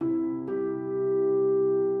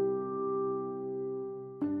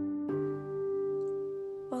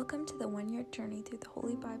Welcome to the one-year journey through the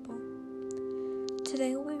Holy Bible.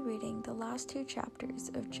 Today we'll be reading the last two chapters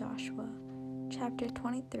of Joshua, chapter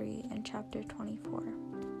 23 and chapter 24.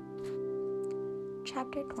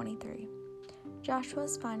 Chapter 23,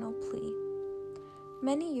 Joshua's final plea.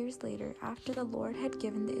 Many years later, after the Lord had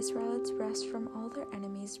given the Israelites rest from all their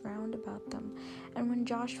enemies round about them, and when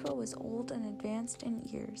Joshua was old and advanced in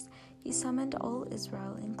years, he summoned all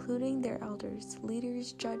Israel, including their elders,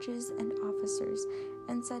 leaders, judges, and officers,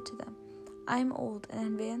 and said to them, I am old and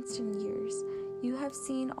advanced in years. You have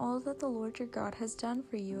seen all that the Lord your God has done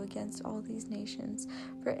for you against all these nations,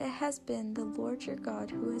 for it has been the Lord your God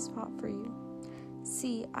who has fought for you.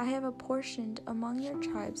 See, I have apportioned among your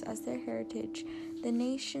tribes as their heritage the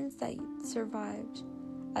nations that survived,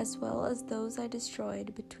 as well as those I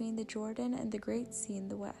destroyed between the Jordan and the Great Sea in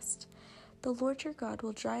the west. The Lord your God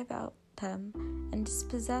will drive out them and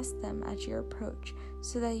dispossess them at your approach,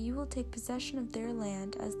 so that you will take possession of their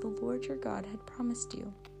land as the Lord your God had promised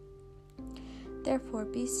you. Therefore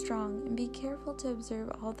be strong and be careful to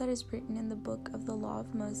observe all that is written in the book of the law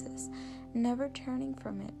of Moses, never turning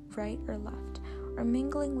from it right or left, or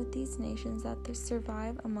mingling with these nations that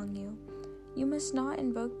survive among you. You must not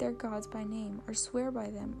invoke their gods by name, or swear by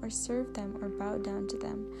them, or serve them, or bow down to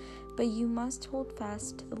them, but you must hold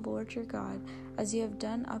fast to the Lord your God, as you have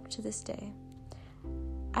done up to this day.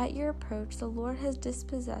 At your approach, the Lord has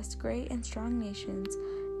dispossessed great and strong nations.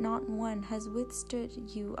 Not one has withstood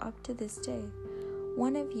you up to this day.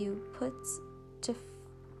 One of you puts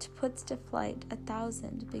to flight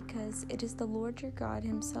 1,000, because it is the Lord your God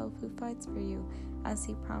himself who fights for you, as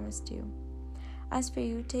he promised you. As for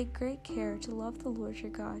you, take great care to love the Lord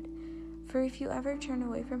your God. For if you ever turn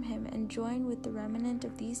away from him and join with the remnant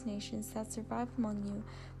of these nations that survive among you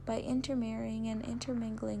by intermarrying and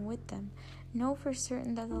intermingling with them, know for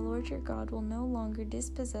certain that the Lord your God will no longer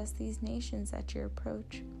dispossess these nations at your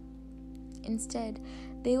approach. Instead,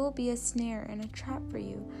 they will be a snare and a trap for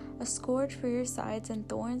you, a scourge for your sides and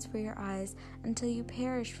thorns for your eyes, until you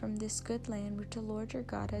perish from this good land which the Lord your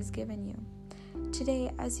God has given you.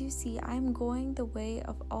 Today, as you see, I am going the way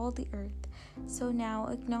of all the earth. So now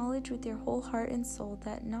acknowledge with your whole heart and soul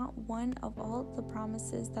that not one of all the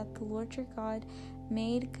promises that the Lord your God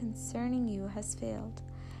made concerning you has failed.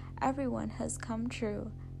 Everyone has come true,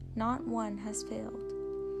 not one has failed.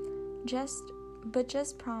 Just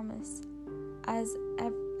promise, as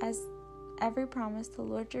every promise the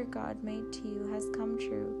Lord your God made to you has come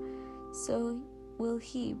true, so will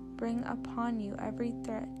he bring upon you every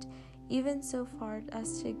threat, even so far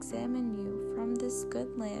as to examine you from this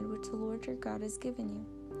good land which the Lord your God has given you.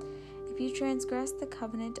 If you transgress the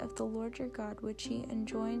covenant of the Lord your God, which he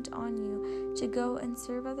enjoined on you to go and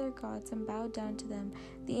serve other gods and bow down to them,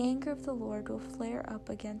 the anger of the Lord will flare up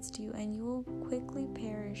against you, and you will quickly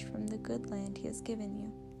perish from the good land he has given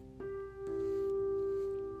you.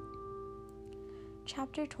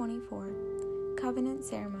 Chapter 24, Covenant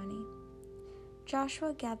Ceremony.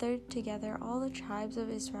 Joshua gathered together all the tribes of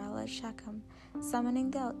Israel at Shechem,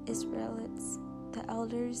 summoning the Israelites, the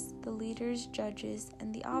elders, the leaders, judges,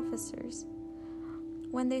 and the officers.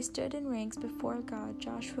 When they stood in ranks before God,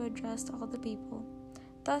 Joshua addressed all the people.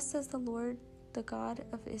 Thus says the Lord, the God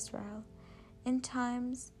of Israel, in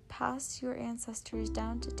times past your ancestors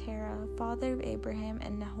down to Terah, father of Abraham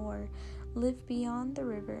and Nahor, lived beyond the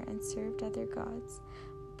river and served other gods.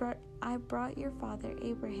 But I brought your father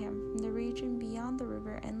Abraham from the region beyond the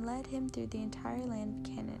river and led him through the entire land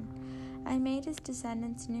of Canaan. I made his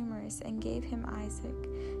descendants numerous and gave him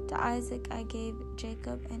Isaac. To Isaac I gave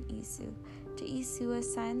Jacob and Esau. To Esau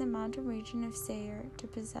assigned the mountain region of Seir to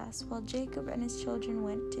possess, while Jacob and his children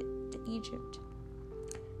went to Egypt.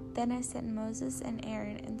 Then I sent Moses and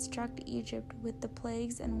Aaron and struck Egypt with the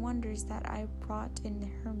plagues and wonders that I brought in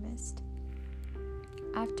her midst.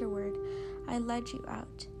 Afterward, I led you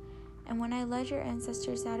out. And when I led your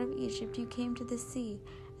ancestors out of Egypt, you came to the sea,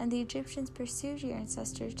 and the Egyptians pursued your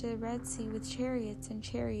ancestors to the Red Sea with chariots and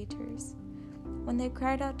charioteers. When they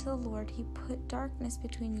cried out to the Lord, he put darkness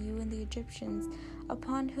between you and the Egyptians,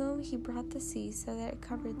 upon whom he brought the sea so that it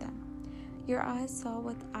covered them. Your eyes saw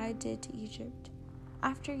what I did to Egypt.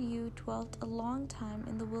 After you dwelt a long time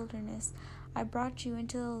in the wilderness, I brought you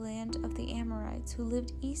into the land of the Amorites, who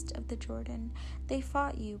lived east of the Jordan. They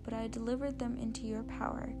fought you, but I delivered them into your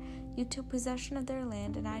power. You took possession of their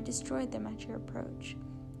land, and I destroyed them at your approach.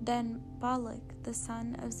 Then Balak, the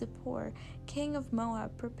son of Zippor, king of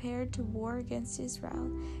Moab, prepared to war against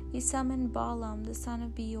Israel. He summoned Balaam, the son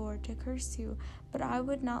of Beor, to curse you, but I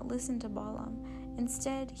would not listen to Balaam.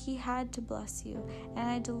 Instead, he had to bless you, and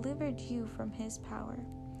I delivered you from his power.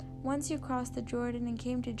 Once you crossed the Jordan and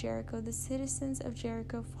came to Jericho, the citizens of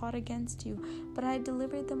Jericho fought against you, but I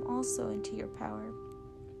delivered them also into your power.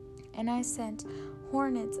 And I sent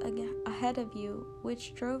hornets ahead of you,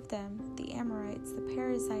 which drove them, the Amorites, the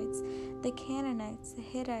Perizzites, the Canaanites, the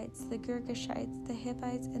Hittites, the Girgashites, the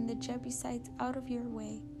Hivites, and the Jebusites out of your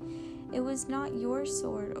way. It was not your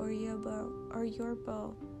sword or your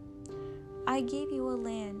bow. I gave you a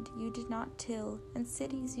land you did not till, and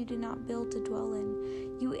cities you did not build to dwell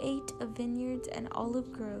in. You ate of vineyards and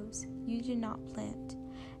olive groves you did not plant.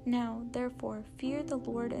 Now, therefore, fear the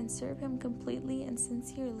Lord and serve him completely and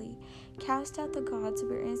sincerely. Cast out the gods of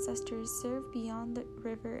your ancestors, serve beyond the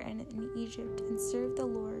river and in Egypt, and serve the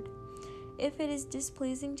Lord. If it is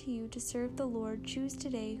displeasing to you to serve the Lord, choose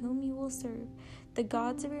today whom you will serve, the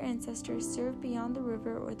gods of your ancestors serve beyond the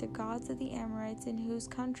river, or the gods of the Amorites in whose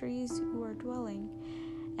countries you are dwelling.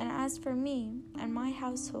 And as for me and my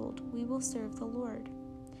household, we will serve the Lord.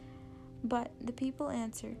 But the people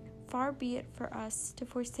answered, Far be it for us to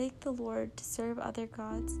forsake the Lord to serve other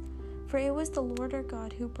gods. For it was the Lord our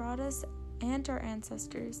God who brought us and our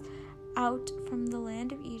ancestors out from the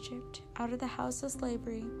land of Egypt, out of the house of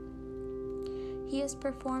slavery. He has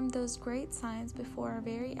performed those great signs before our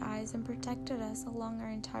very eyes and protected us along our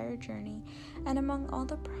entire journey and among all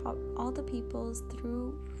the peoples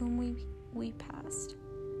through whom we passed.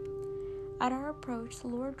 At our approach, the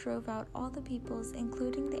Lord drove out all the peoples,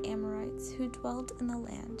 including the Amorites, who dwelt in the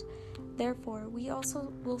land. Therefore, we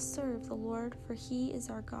also will serve the Lord, for he is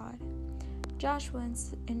our God. Joshua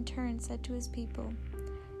in turn said to his people,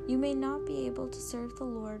 You may not be able to serve the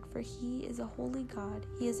Lord, for he is a holy God.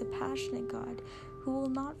 He is a passionate God, who will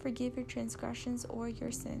not forgive your transgressions or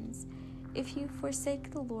your sins. If you forsake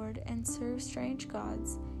the Lord and serve strange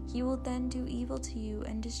gods, he will then do evil to you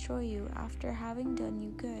and destroy you after having done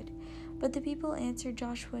you good. But the people answered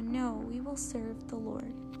Joshua, No, we will serve the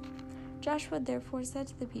Lord. Joshua therefore said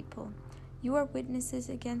to the people, You are witnesses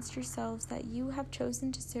against yourselves that you have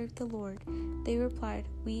chosen to serve the Lord. They replied,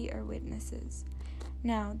 We are witnesses.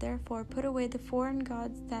 Now, therefore, put away the foreign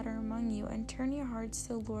gods that are among you, and turn your hearts to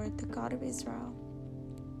the Lord, the God of Israel.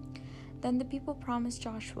 Then the people promised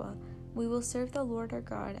Joshua, We will serve the Lord our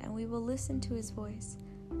God, and we will listen to his voice.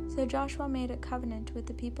 So Joshua made a covenant with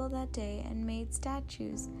the people that day, and made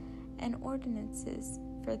statutes and ordinances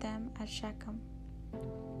for them at Shechem.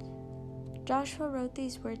 Joshua wrote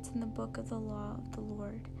these words in the book of the law of the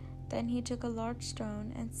Lord. Then he took a large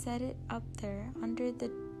stone and set it up there under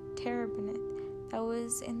the terebinth that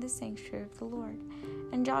was in the sanctuary of the Lord.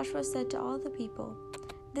 And Joshua said to all the people,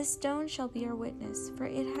 This stone shall be our witness, for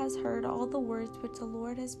it has heard all the words which the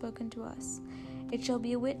Lord has spoken to us. It shall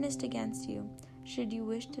be a witness against you, should you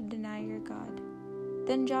wish to deny your God.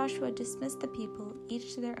 Then Joshua dismissed the people,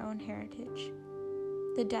 each to their own heritage.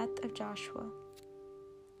 The death of Joshua.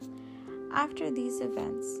 After these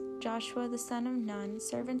events, Joshua the son of Nun,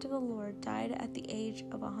 servant of the Lord, died at the age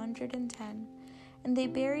of 110, and they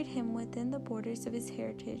buried him within the borders of his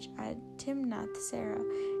heritage at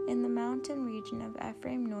Timnath-Serah in the mountain region of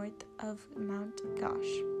Ephraim north of Mount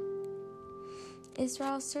Gaash.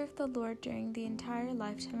 Israel served the Lord during the entire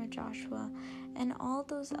lifetime of Joshua, and all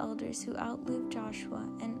those elders who outlived Joshua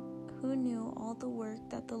and who knew all the work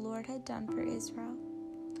that the Lord had done for Israel.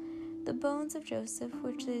 The bones of Joseph,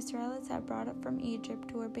 which the Israelites had brought up from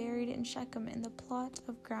Egypt, were buried in Shechem in the plot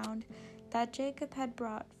of ground that Jacob had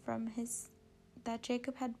bought from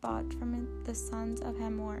the sons of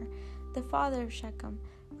Hamor, the father of Shechem,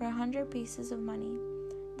 for 100 pieces of money.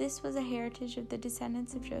 This was a heritage of the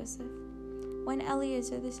descendants of Joseph. When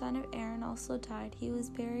Eleazar the son of Aaron also died, he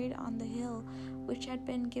was buried on the hill which had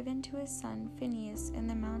been given to his son Phinehas in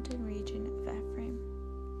the mountain region of Ephraim.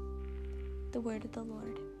 The word of the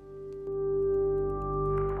Lord.